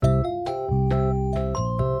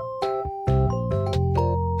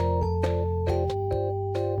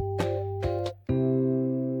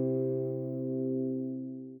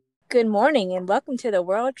Good morning and welcome to the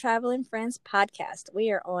World Traveling Friends podcast. We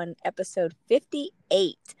are on episode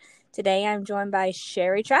 58. Today I'm joined by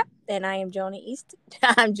Sherry Trapp and I am Joni Easter.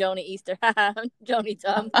 I'm Joni Easter. I'm Joni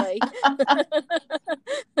Tom Play.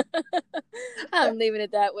 I'm leaving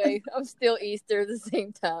it that way. I'm still Easter at the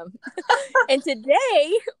same time. And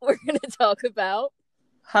today we're going to talk about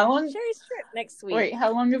Sherry's trip next week. Wait,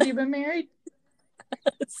 how long have you been married?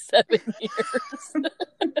 7 years.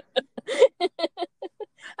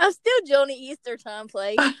 I'm still Joni Easter Time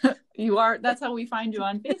Play. You are. That's how we find you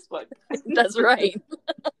on Facebook. That's right.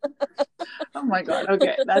 Oh my God.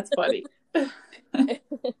 Okay, that's funny. I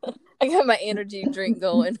got my energy drink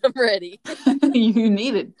going. I'm ready. You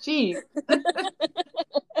need it. Jeez.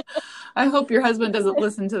 I hope your husband doesn't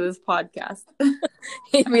listen to this podcast.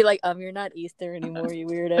 He'd be like, you're not Easter anymore, you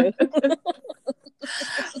weirdo.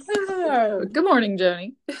 Good morning,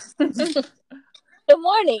 Joni. Good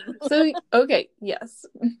morning. So, okay, yes.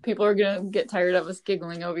 People are going to get tired of us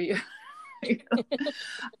giggling over you.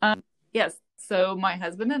 Yes. So my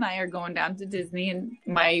husband and I are going down to Disney, and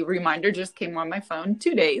my reminder just came on my phone.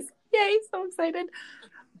 2 days. Yay. So excited.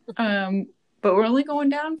 But we're only going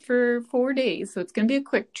down for 4 days. So it's going to be a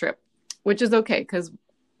quick trip, which is okay because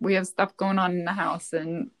we have stuff going on in the house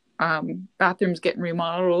and bathrooms getting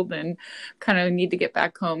remodeled and kind of need to get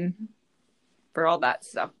back home for all that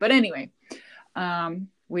stuff. But anyway,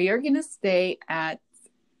 we are going to stay at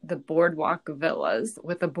the Boardwalk Villas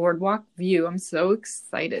with a boardwalk view. I'm so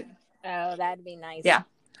excited. Oh, that'd be nice. Yeah.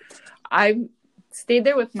 I stayed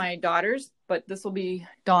there with my daughters, but this will be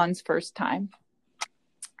Dawn's first time.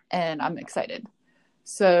 And I'm excited.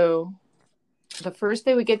 So the first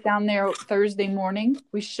day we get down there, Thursday morning,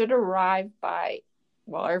 we should arrive by,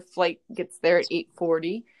 our flight gets there at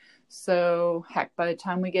 8:40. So heck, by the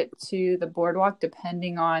time we get to the boardwalk,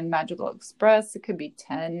 depending on Magical Express, it could be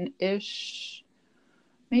 10-ish,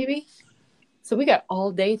 maybe. So we got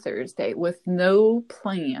all day Thursday with no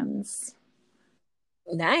plans.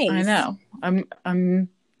 Nice. I know.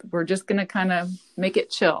 We're just gonna kind of make it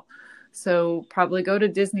chill. So probably go to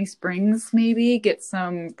Disney Springs, maybe get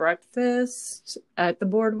some breakfast at the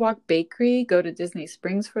Boardwalk Bakery, go to Disney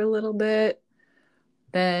Springs for a little bit,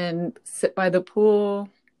 then sit by the pool,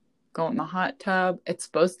 go in the hot tub. It's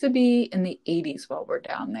supposed to be in the 80s while we're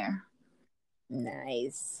down there.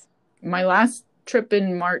 Nice. My last trip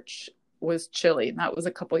in March was chilly, and that was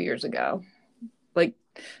a couple years ago. Like,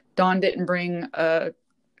 Don didn't bring a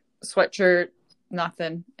sweatshirt,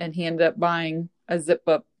 nothing, and he ended up buying a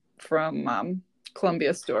zip-up from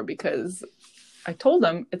Columbia store because I told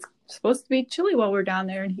him it's supposed to be chilly while we're down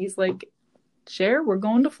there, and he's like, Cher, we're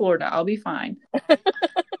going to Florida. I'll be fine.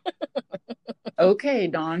 Okay,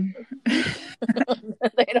 Dawn.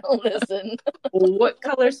 They don't listen. What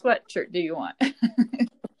color sweatshirt do you want?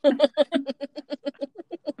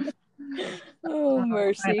 Oh,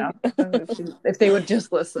 mercy. If they would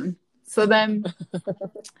just listen. So then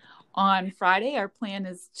on Friday, our plan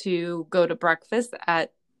is to go to breakfast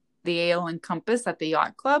at the Ale and Compass at the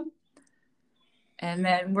Yacht Club. And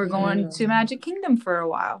then we're going to Magic Kingdom for a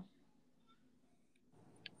while.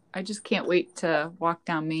 I just can't wait to walk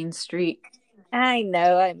down Main Street. I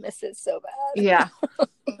know. I miss it so bad. Yeah.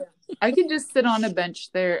 I can just sit on a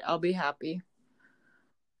bench there. I'll be happy.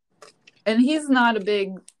 And he's not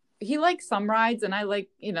he likes some rides, and I like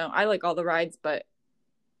all the rides, but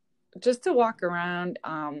just to walk around,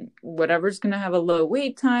 whatever's going to have a low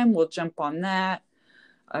wait time, we'll jump on that,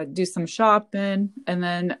 do some shopping, and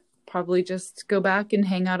then probably just go back and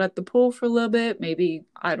hang out at the pool for a little bit. Maybe,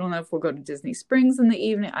 I don't know if we'll go to Disney Springs in the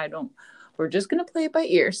evening. We're just going to play it by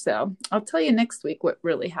ear. So I'll tell you next week what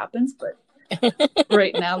really happens. But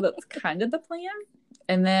right now, that's kind of the plan.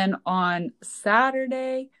 And then on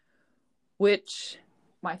Saturday, which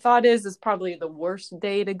my thought is probably the worst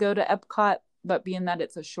day to go to Epcot, but being that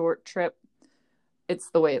it's a short trip, it's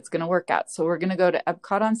the way it's going to work out. So we're going to go to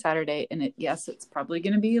Epcot on Saturday. And it's probably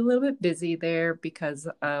going to be a little bit busy there because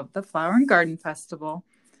of the Flower and Garden Festival.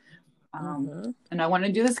 And I want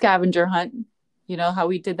to do the scavenger hunt. You know how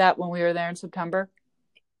we did that when we were there in September?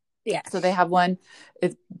 Yeah. So they have one.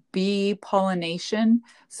 It's bee pollination.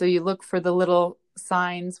 So you look for the little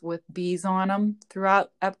signs with bees on them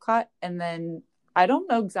throughout Epcot. And then I don't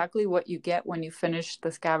know exactly what you get when you finish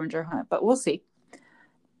the scavenger hunt, but we'll see.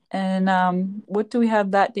 And what do we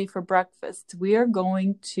have that day for breakfast? We are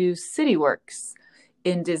going to CityWorks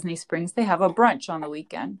in Disney Springs. They have a brunch on the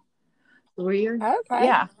weekend. Okay.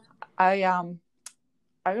 Yeah.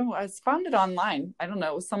 I found it online. I don't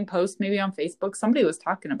know, some post maybe on Facebook. Somebody was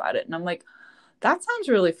talking about it, and I'm like, that sounds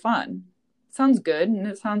really fun. Sounds good, and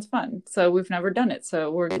it sounds fun. So we've never done it,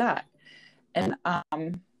 so we're that. And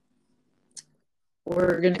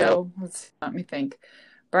we're gonna go. Let me think.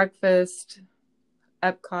 Breakfast,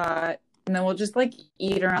 Epcot, and then we'll just like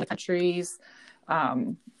eat around the countries,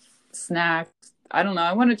 snacks. I don't know.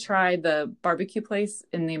 I want to try the barbecue place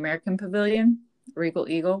in the American Pavilion, Regal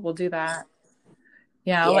Eagle. We'll do that.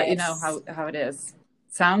 Yeah, I'll let you know Yes. how it is.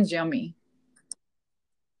 Sounds yummy.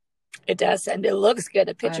 It does, and it looks good.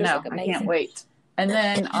 The I pictures know. look I amazing. can't wait. And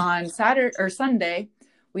then on Saturday or Sunday,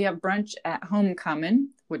 we have brunch at Homecoming,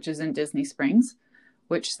 which is in Disney Springs,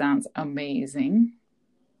 which sounds amazing.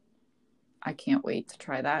 I can't wait to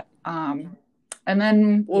try that. And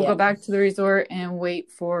then we'll go back to the resort and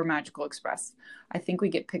wait for Magical Express. I think we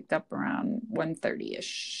get picked up around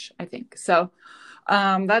 1:30ish, I think. So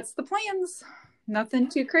that's the plans. Nothing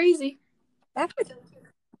too crazy.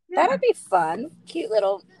 That'd be fun. Cute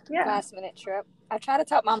little last minute trip. I tried to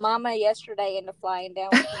talk my mama yesterday into flying down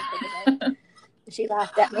with me for the day. She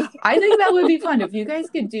laughed at me. I think that would be fun if you guys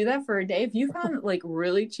could do that for a day. If you found like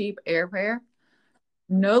really cheap airfare,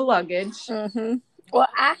 no luggage. Mm-hmm. Well,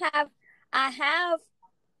 I have.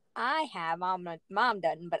 Mom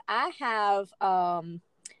doesn't, but I have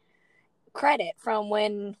credit from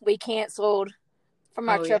when we canceled from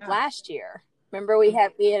our trip last year. Remember, we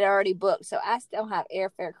had already booked, so I still have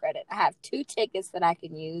airfare credit. I have 2 tickets that I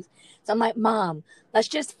can use. So I'm like, Mom, let's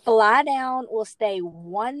just fly down. We'll stay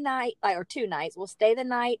one night, or 2 nights. We'll stay the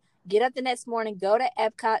night, get up the next morning, go to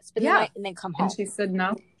Epcot, spend the night, and then come home. And she said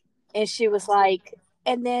no. And she was like,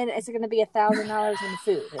 and then it's going to be $1,000 in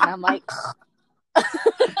food. And I'm like,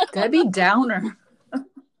 Debbie Downer.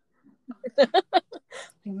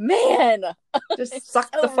 Man, just suck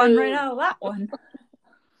the fun right out of that one.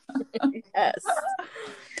 Yes.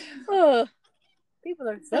 Oh, people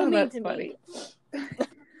are so mean to me.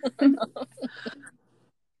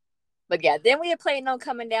 But yeah, then we had planned on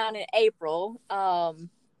coming down in April. Tanya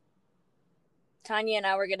and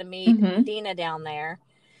I were going to meet Dina down there.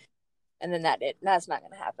 And then that's not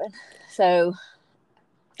going to happen. So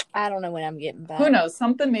I don't know when I'm getting back. Who knows?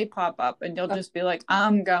 Something may pop up and you'll just be like,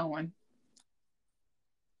 I'm going.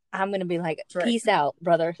 I'm going to be like, peace out,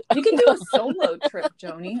 brother. You can do a solo trip,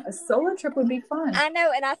 Joni. A solo trip would be fun. I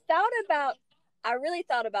know. And I really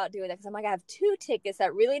thought about doing that because I'm like, I have 2 tickets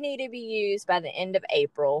that really need to be used by the end of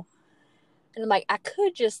April. And I'm like, I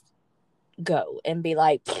could just go and be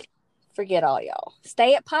like, forget all y'all.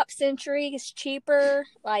 Stay at Pop Century. It's cheaper.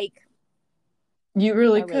 Like, you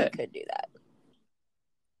really could do that.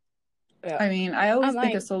 Yeah. I mean, I always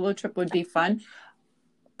think a solo trip would be fun.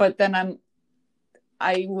 But then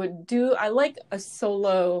I like a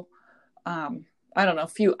solo, I don't know, a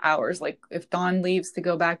few hours. Like if Don leaves to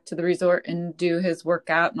go back to the resort and do his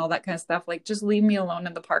workout and all that kind of stuff, like just leave me alone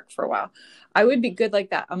in the park for a while. I would be good like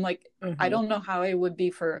that. I'm like, I don't know how I would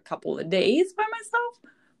be for a couple of days by myself.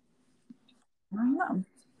 I don't know.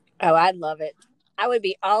 Oh, I'd love it. I would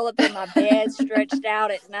be all up in my bed, stretched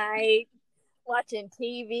out at night, watching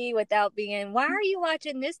TV without being, why are you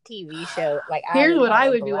watching this TV show? Like, here's what I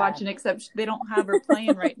would be watching, except they don't have her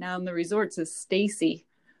playing right now in the resorts, is Stacy.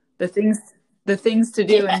 The things to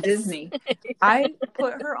do in Disney. I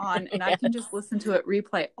put her on and I can just listen to it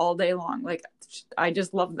replay all day long. Like, I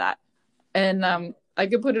just love that. And I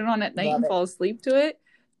could put it on at night and fall asleep to it.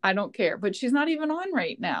 I don't care. But she's not even on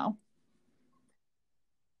right now.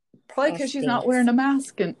 Probably because she's not wearing a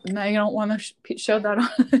mask and I don't want to show that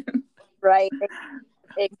on. Right.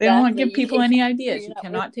 Exactly. They don't want to give people any ideas. You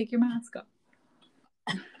cannot take your mask off.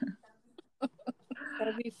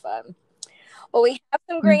 That'll be fun. Well, we have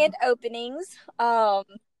some grand openings.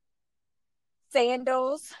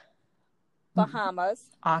 Sandals, Bahamas.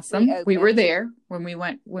 Awesome. We were there when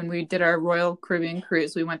we did our Royal Caribbean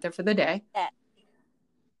cruise. We went there for the day.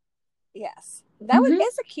 Yes. That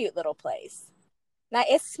it's a cute little place. Now,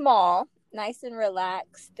 it's small, nice and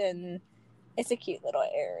relaxed, and it's a cute little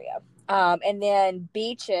area. And then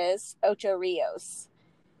Beaches, Ocho Rios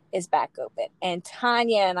is back open. And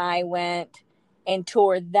Tanya and I went and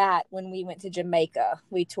toured that when we went to Jamaica.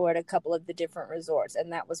 We toured a couple of the different resorts,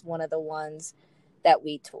 and that was one of the ones that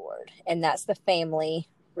we toured. And that's the family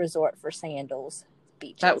resort for Sandals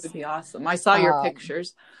Beaches. That would be awesome. I saw your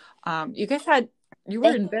pictures. You guys you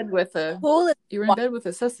were in bed with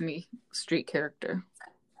a Sesame Street character.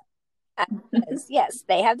 Yes,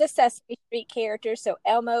 they have the Sesame Street characters. So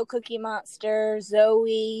Elmo, Cookie Monster,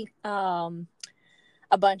 Zoe,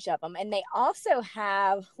 a bunch of them. And they also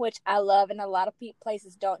have, which I love, and a lot of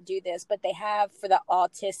places don't do this, but they have for the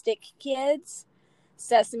autistic kids.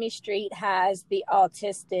 Sesame Street has the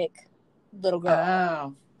autistic little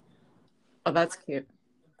girl. Oh, that's cute.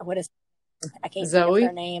 What is? I can't Zoe? think of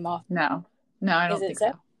her name off. No, I don't think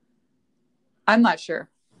so. I'm not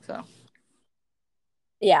sure. So.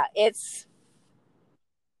 Yeah, it's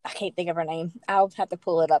I can't think of her name. I'll have to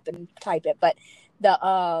pull it up and type it. But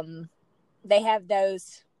they have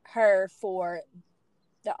her for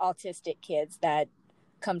the autistic kids that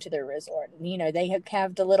come to their resort. You know, they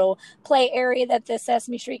have the little play area that the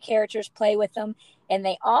Sesame Street characters play with them. And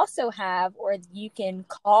they also have, or you can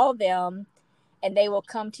call them and they will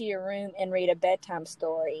come to your room and read a bedtime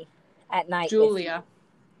story at night. Julia.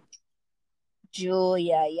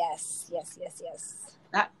 Julia, yes.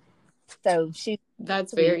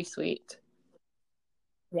 That's very sweet.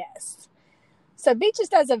 Yes. So Beaches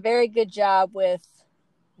does a very good job with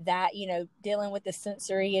that, you know, dealing with the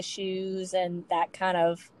sensory issues and that kind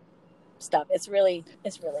of stuff. It's really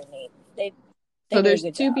neat. So there's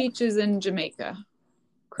 2 beaches in Jamaica,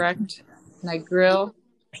 correct? Negril.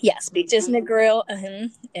 Yes, Beaches Negril,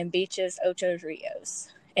 and Beaches Ocho Rios.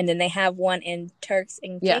 And then they have one in Turks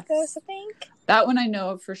and Caicos, I think. That one I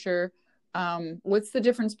know of for sure. What's the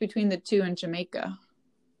difference between the 2 in Jamaica?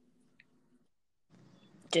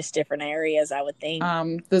 Just different areas, I would think.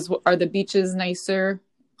 Are the beaches nicer?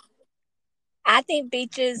 I think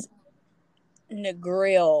Beaches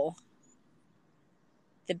Negril,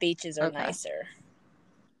 the beaches are nicer.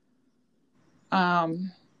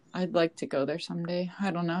 I'd like to go there someday.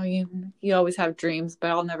 I don't know. You always have dreams,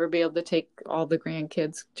 but I'll never be able to take all the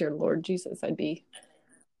grandkids. Dear Lord Jesus, I know.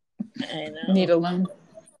 Need a loan.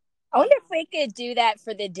 I wonder if we could do that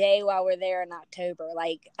for the day while we're there in October.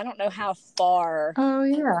 Like, I don't know how far. Oh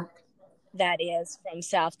yeah. That is from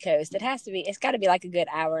South Coast. It's got to be like a good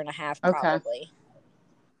hour and a half, probably. Okay.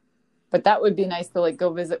 But that would be nice to like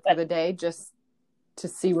go visit for the day, just to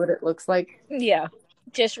see what it looks like. Yeah.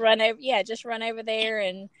 Just run over there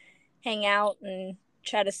and hang out and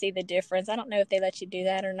try to see the difference. I don't know if they let you do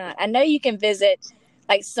that or not. I know you can visit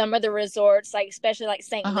like some of the resorts, like especially like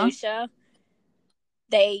St. Lucia.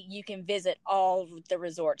 You can visit all the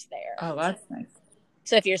resorts there. Oh, that's nice.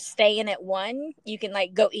 So if you're staying at one, you can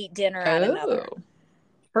like go eat dinner at another.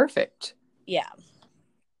 Perfect. Yeah.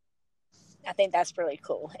 I think that's really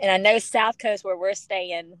cool. And I know South Coast, where we're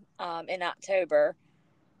staying in October,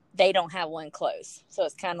 they don't have one close. So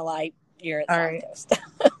it's kind of like you're at South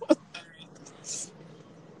Coast.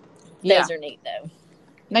 Those are neat, though.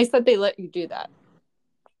 Nice that they let you do that.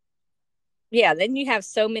 Yeah, then you have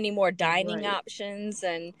so many more dining options,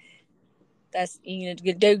 and that's, you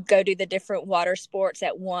know, go do the different water sports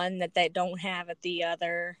at one that they don't have at the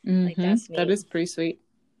other. Mm-hmm. Like, that's neat. That is pretty sweet.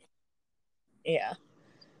 Yeah. I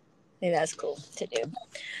think that's cool to do.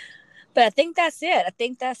 But I think that's it. I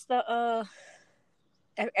think that's the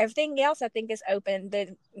everything else I think is open.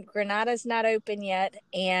 The Grenada's not open yet,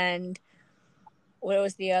 and what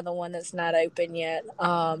was the other one that's not open yet?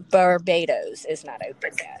 Barbados is not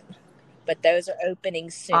open yet. But those are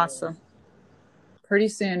opening soon. Awesome. Pretty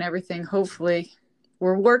soon, everything, hopefully.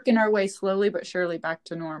 We're working our way slowly but surely back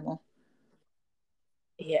to normal.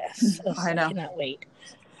 Yes. I know. I cannot wait.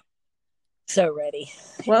 So ready.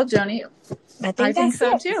 Well, Joni, I think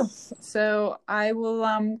so too. So I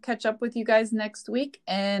will catch up with you guys next week,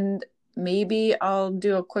 and maybe I'll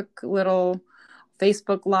do a quick little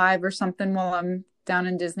Facebook Live or something while I'm down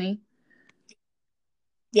in Disney.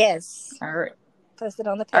 Yes. All right. Post it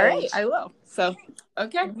on the page. All right, I will. So,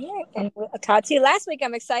 okay. And I'll talk to you last week.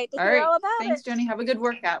 I'm excited to hear all about Thanks, it. Joni. Have a good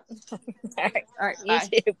workout. All right. All right.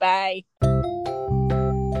 You too. Bye.